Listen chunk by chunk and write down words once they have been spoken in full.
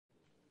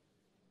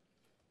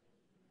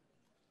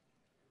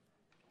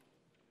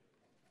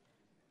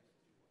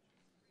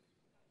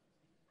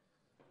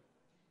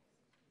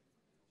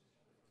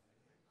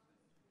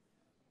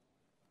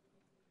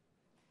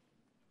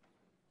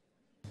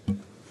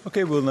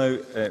Okay, we'll now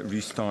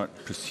restart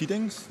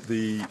proceedings.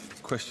 The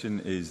question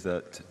is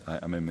that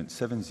Amendment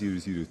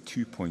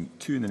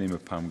 7002.2 in the name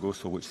of Pam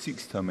Gosal, which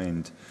seeks to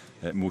amend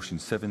Motion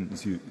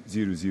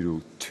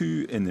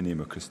 7002 in the name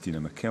of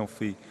Christina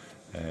McKelvie,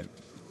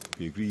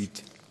 be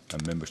agreed,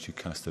 and members should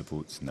cast their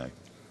votes now.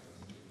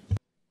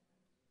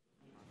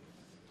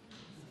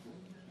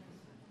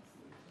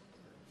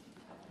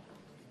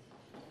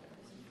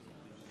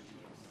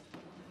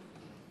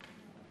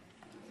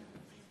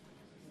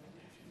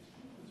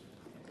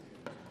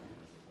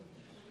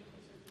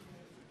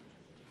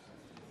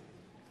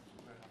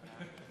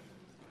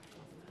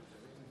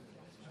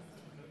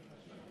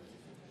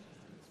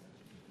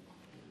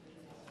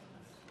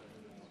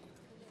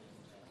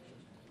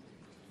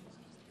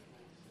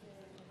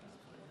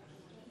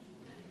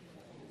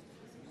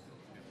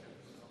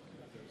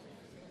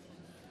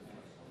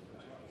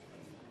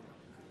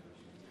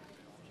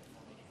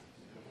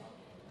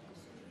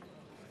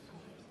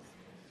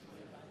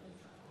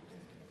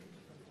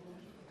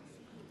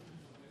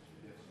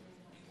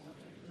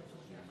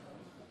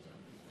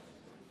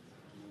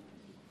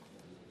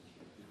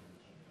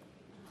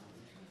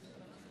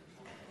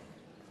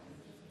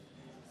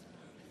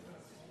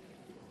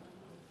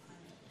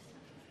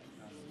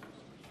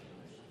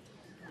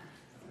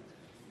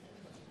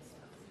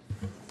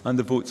 And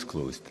the vote's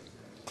closed.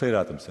 Claire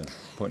Adamson,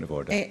 point of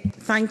order.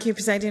 Thank you,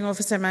 Presiding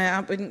Officer. My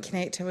app wouldn't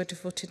connect. I would have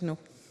voted no.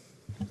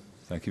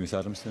 Thank you, Ms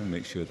Adamson.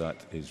 Make sure that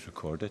is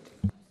recorded.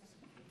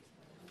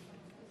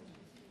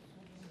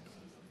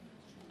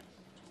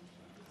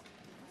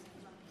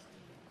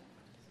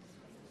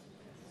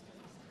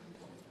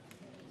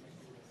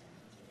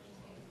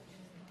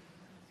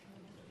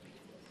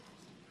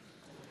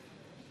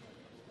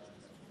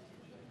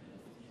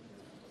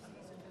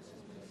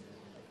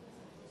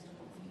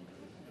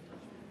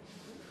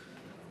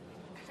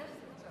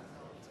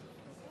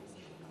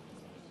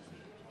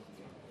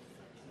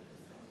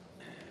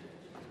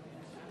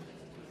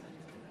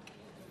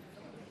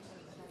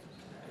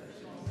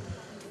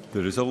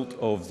 The result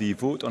of the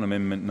vote on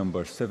amendment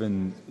number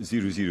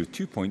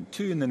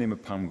 7002.2 in the name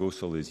of Pam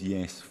Gosal is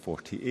yes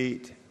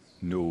 48,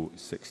 no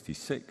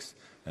 66.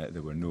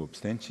 There were no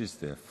abstentions,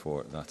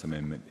 therefore that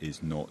amendment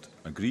is not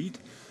agreed.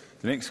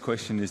 The next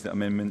question is that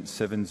amendment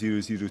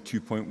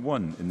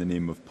 7002.1 in the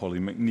name of Polly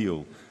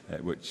McNeill,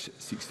 which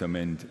seeks to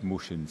amend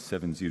motion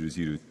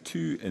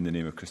 7002 in the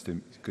name of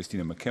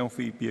Christina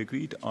McKelvie, be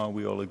agreed. Are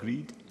we all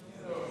agreed?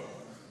 No.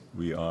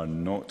 We are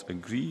not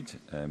agreed.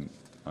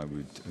 I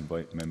would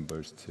invite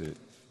members to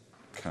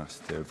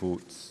cast their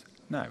votes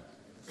now.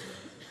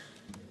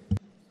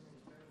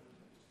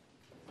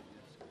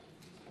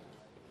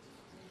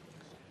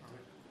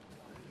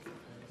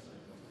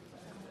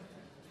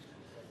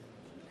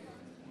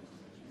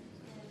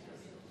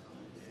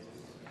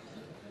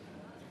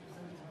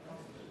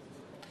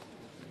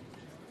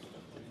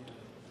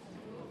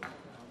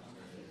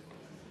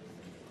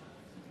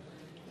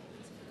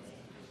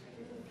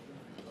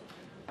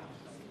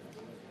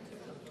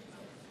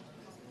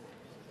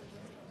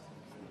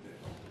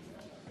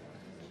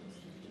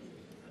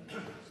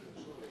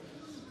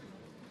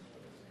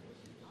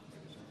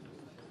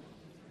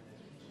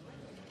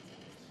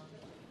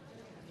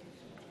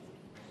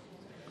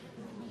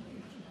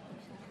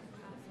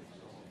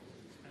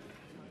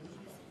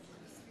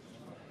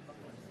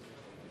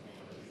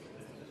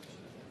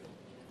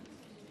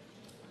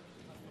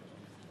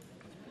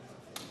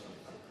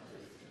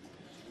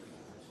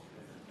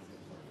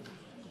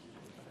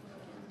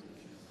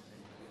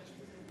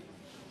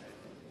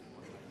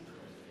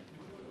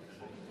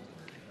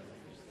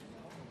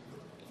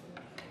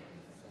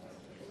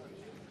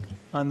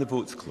 And the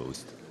vote's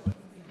closed.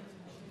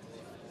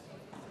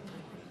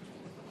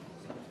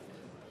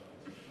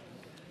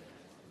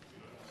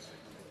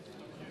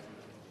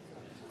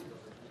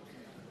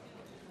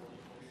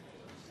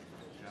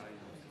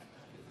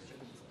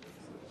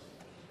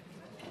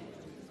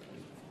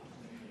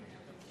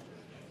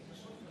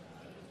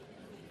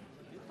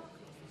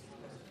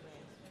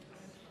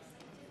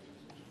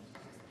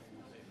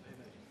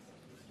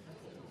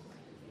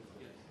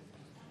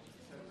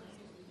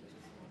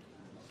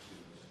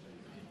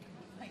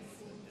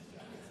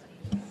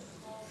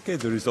 Okay,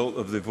 the result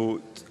of the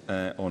vote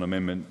on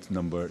amendment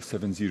number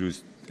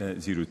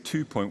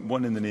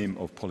 7002.1 in the name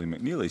of Polly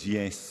McNeill is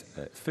yes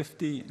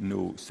 50,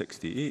 no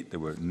 68. There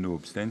were no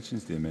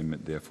abstentions. The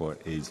amendment therefore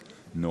is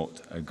not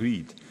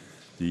agreed.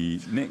 The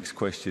next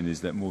question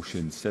is that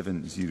motion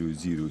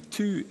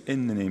 7002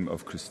 in the name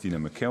of Christina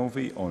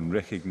McKelvie on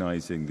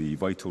recognising the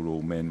vital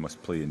role men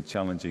must play in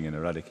challenging and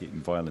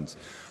eradicating violence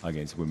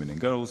against women and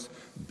girls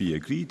be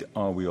agreed.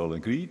 Are we all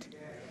agreed?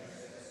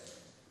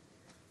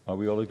 Are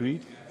we all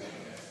agreed?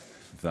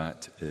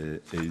 That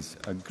is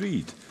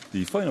agreed.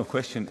 The final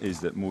question is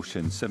that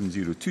motion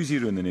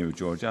 7020 in the name of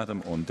George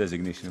Adam on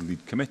designation of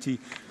lead committee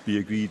be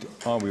agreed.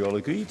 Are we all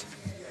agreed?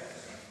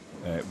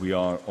 We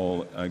are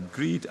all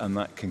agreed, and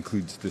that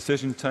concludes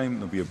decision time.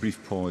 There will be a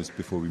brief pause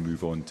before we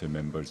move on to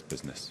members'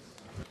 business.